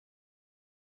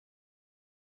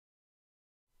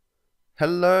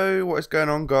Hello, what is going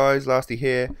on guys? Lasty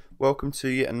here. Welcome to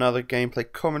yet another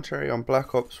gameplay commentary on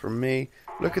Black Ops from me.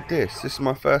 Look at this is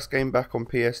my first game back on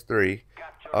PS3.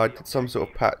 I did some sort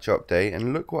of patch update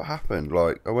and look what happened.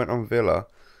 Like, I went on Villa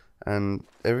and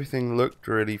everything looked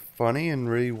really funny and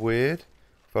really weird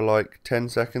for like 10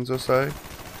 seconds or so.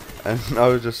 And I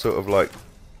was just sort of like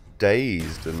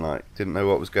dazed and like didn't know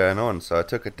what was going on. So I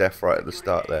took a death right at the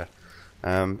start there.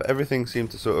 But everything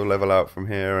seemed to sort of level out from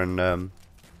here, and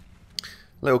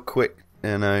little quick,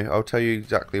 I'll tell you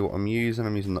exactly what I'm using.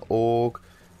 I'm using the AUG,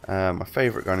 my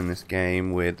favourite gun in this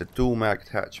game, with the dual mag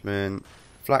attachment,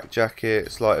 flak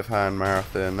jacket, sleight of hand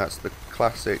marathon. That's the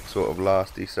classic sort of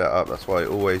lasty setup. That's what I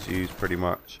always use pretty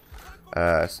much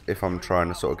if I'm trying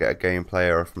to sort of get a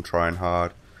gameplay or if I'm trying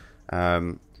hard.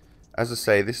 As I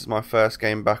say, this is my first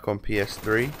game back on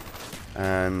PS3,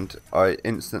 and I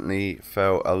instantly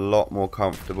felt a lot more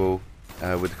comfortable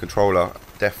with the controller,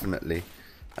 definitely.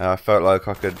 I felt like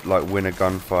I could like win a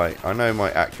gunfight. I know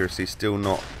my accuracy is still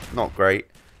not great,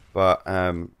 but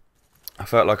I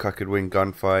felt like I could win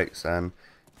gunfights and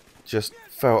just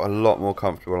felt a lot more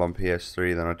comfortable on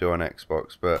PS3 than I do on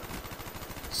Xbox. But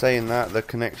saying that, the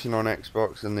connection on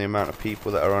Xbox and the amount of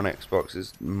people that are on Xbox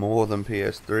is more than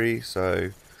PS3,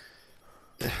 so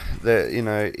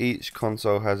each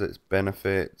console has its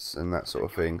benefits and that sort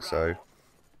of thing. So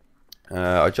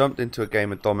I jumped into a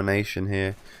game of Domination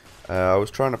here. I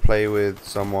was trying to play with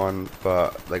someone,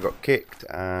 but they got kicked,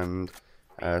 and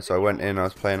so I went in. I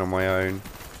was playing on my own,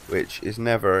 which is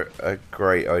never a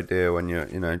great idea when you're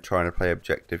trying to play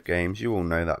objective games. You all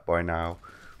know that by now.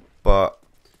 But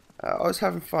I was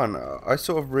having fun. I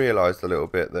sort of realised a little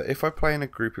bit that if I play in a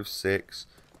group of 6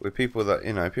 with people that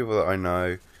I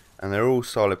know, and they're all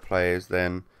solid players,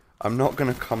 then I'm not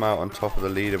going to come out on top of the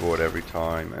leaderboard every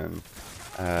time, and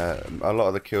a lot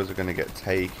of the kills are going to get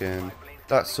taken.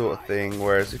 That sort of thing.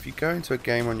 Whereas if you go into a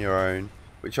game on your own,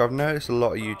 which I've noticed a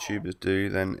lot of YouTubers do,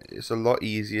 then it's a lot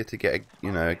easier to get a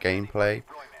gameplay.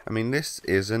 I mean, this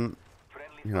isn't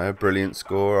a brilliant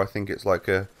score. I think it's like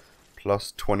a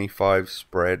plus 25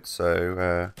 spread,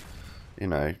 so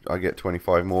I get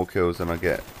 25 more kills than I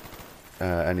get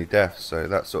any deaths, so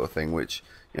that sort of thing, which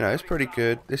is pretty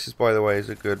good. This is, by the way, is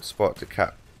a good spot to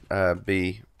cap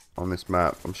B on this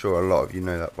map. I'm sure a lot of you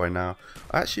know that by now.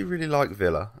 I actually really like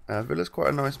Villa. Villa's quite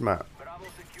a nice map.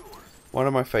 One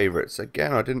of my favourites.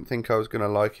 Again, I didn't think I was going to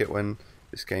like it when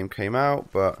this game came out,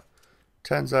 but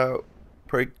turns out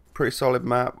pretty solid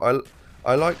map.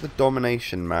 I like the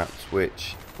Domination maps, where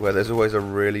there's always a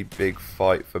really big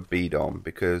fight for B-Dom,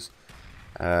 because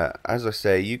as I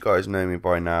say, you guys know me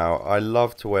by now. I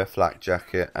love to wear flak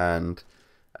jacket and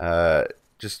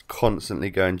just constantly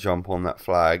go and jump on that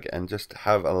flag and just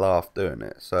have a laugh doing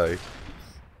it. So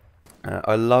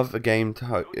I love a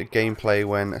gameplay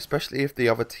when, especially if the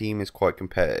other team is quite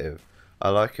competitive. I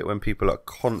like it when people are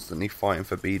constantly fighting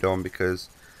for B-Dom, because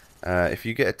if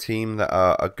you get a team that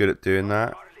are good at doing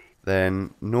that,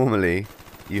 then normally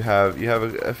you have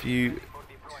a few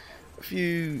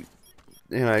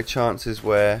chances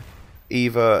where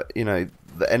either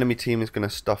the enemy team is going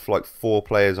to stuff like 4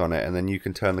 players on it, and then you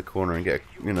can turn the corner and get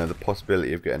the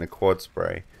possibility of getting a quad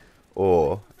spray,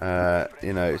 or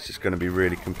it's just going to be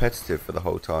really competitive for the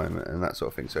whole time and that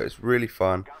sort of thing. So it's really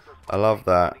fun. I love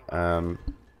that.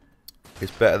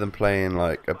 It's better than playing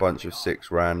like a bunch of 6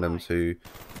 randoms who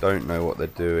don't know what they're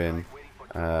doing.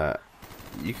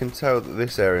 You can tell that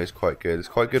this area is quite good. It's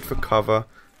quite good for cover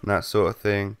and that sort of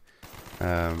thing.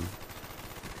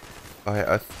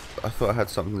 I thought I had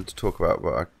something to talk about,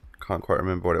 but I can't quite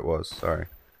remember what it was. Sorry.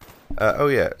 Oh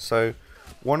yeah, so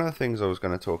one of the things I was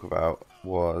going to talk about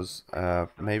was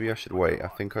maybe I should wait. I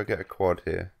think I get a quad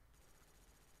here.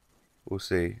 We'll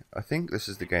see. I think this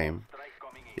is the game.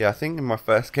 Yeah, I think in my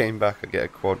first game back I get a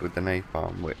quad with the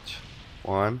napalm, which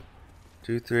 1,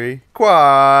 2, 3,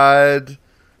 quad!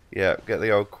 Yeah, get the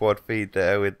old quad feed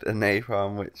there with the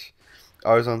napalm, which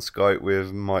I was on Skype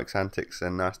with Mike's Antics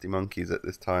and Nasty Monkeys at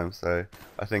this time, so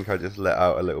I think I just let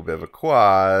out a little bit of a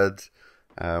quad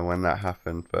when that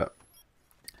happened. But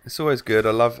it's always good. I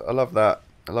love that.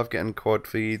 I love getting quad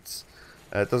feeds.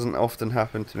 It doesn't often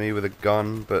happen to me with a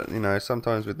gun, but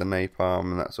sometimes with the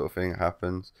napalm and that sort of thing it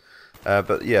happens.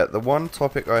 But yeah, the one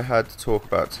topic I had to talk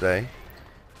about today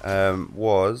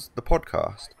was the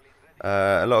podcast.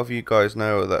 A lot of you guys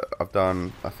know that I've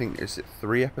done, I think, is it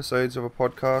 3 episodes of a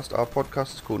podcast? Our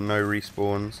podcast is called No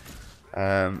Respawns.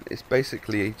 It's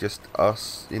basically just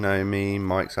us, me,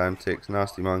 Mike's Antics,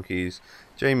 Nasty Monkeys,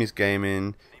 Jamie's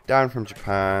Gaming, Dan from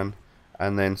Japan,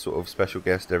 and then sort of special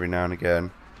guest every now and again.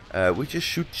 We just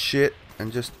shoot shit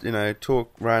and just,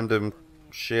 talk random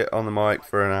shit on the mic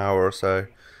for an hour or so.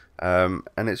 And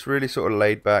it's really sort of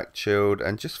laid back, chilled,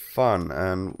 and just fun.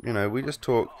 And we just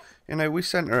talk. We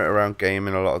center it around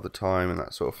gaming a lot of the time and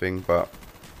that sort of thing, but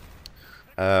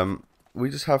we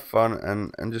just have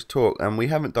fun and just talk. And we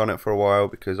haven't done it for a while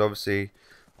because obviously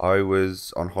I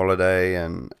was on holiday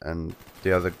and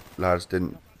the other lads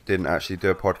didn't actually do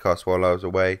a podcast while I was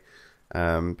away,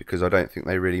 because I don't think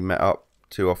they really met up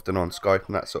too often on Skype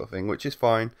and that sort of thing, which is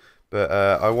fine. But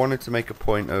I wanted to make a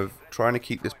point of trying to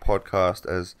keep this podcast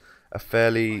as a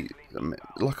fairly,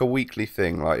 like a weekly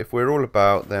thing. Like if we're all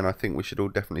about, then I think we should all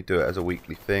definitely do it as a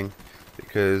weekly thing,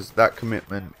 because that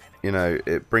commitment,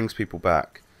 it brings people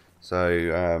back.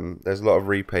 So there's a lot of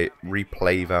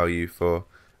replay value for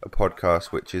a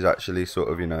podcast which is actually sort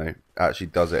of, actually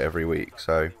does it every week.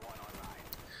 So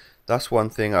that's one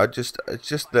thing. It's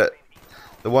just that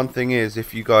the one thing is,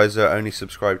 if you guys are only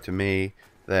subscribed to me,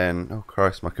 then, oh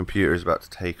Christ, my computer is about to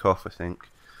take off, I think.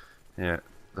 Yeah,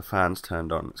 the fan's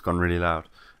turned on. It's gone really loud.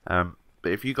 But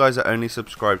if you guys are only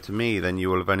subscribed to me, then you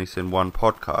will have only seen one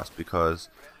podcast, because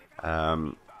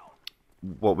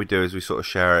what we do is we sort of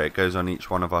share it. It goes on each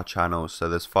one of our channels. So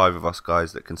there's 5 of us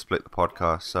guys that can split the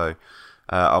podcast. So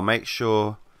I'll make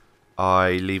sure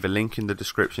I leave a link in the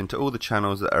description to all the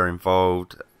channels that are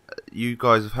involved. You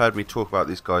guys have heard me talk about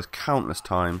these guys countless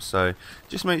times, so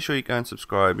just make sure you go and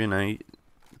subscribe.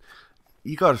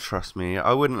 You gotta trust me.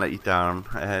 I wouldn't let you down.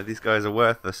 These guys are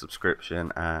worth the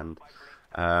subscription, and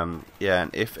yeah.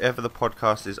 And if ever the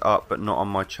podcast is up but not on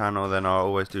my channel, then I'll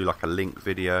always do like a link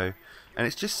video. And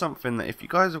it's just something that if you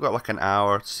guys have got like an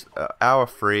hour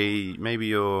free, maybe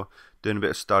you're doing a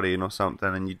bit of studying or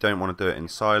something and you don't want to do it in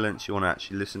silence, you want to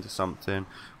actually listen to something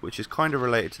which is kind of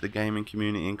related to the gaming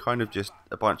community and kind of just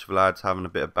a bunch of lads having a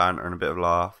bit of banter and a bit of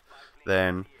laugh,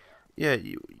 then yeah,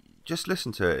 you just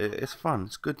listen to it. It's fun.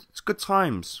 It's good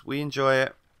times. We enjoy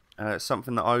it. It's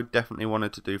something that I definitely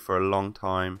wanted to do for a long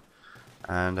time.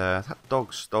 And that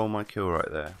dog stole my kill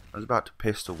right there. I was about to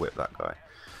pistol whip that guy.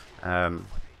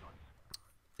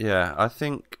 Yeah, I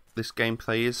think this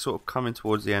gameplay is sort of coming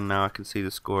towards the end now. I can see the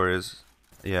score is,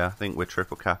 yeah, I think we're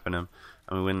triple capping them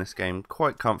and we win this game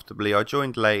quite comfortably. I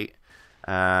joined late,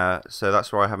 so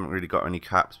that's why I haven't really got any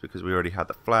caps, because we already had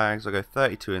the flags. I go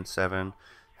 32-7.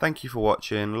 Thank you for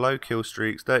watching. Low kill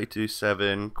streaks,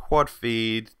 32-7, quad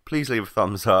feed. Please leave a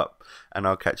thumbs up, and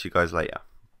I'll catch you guys later.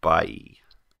 Bye.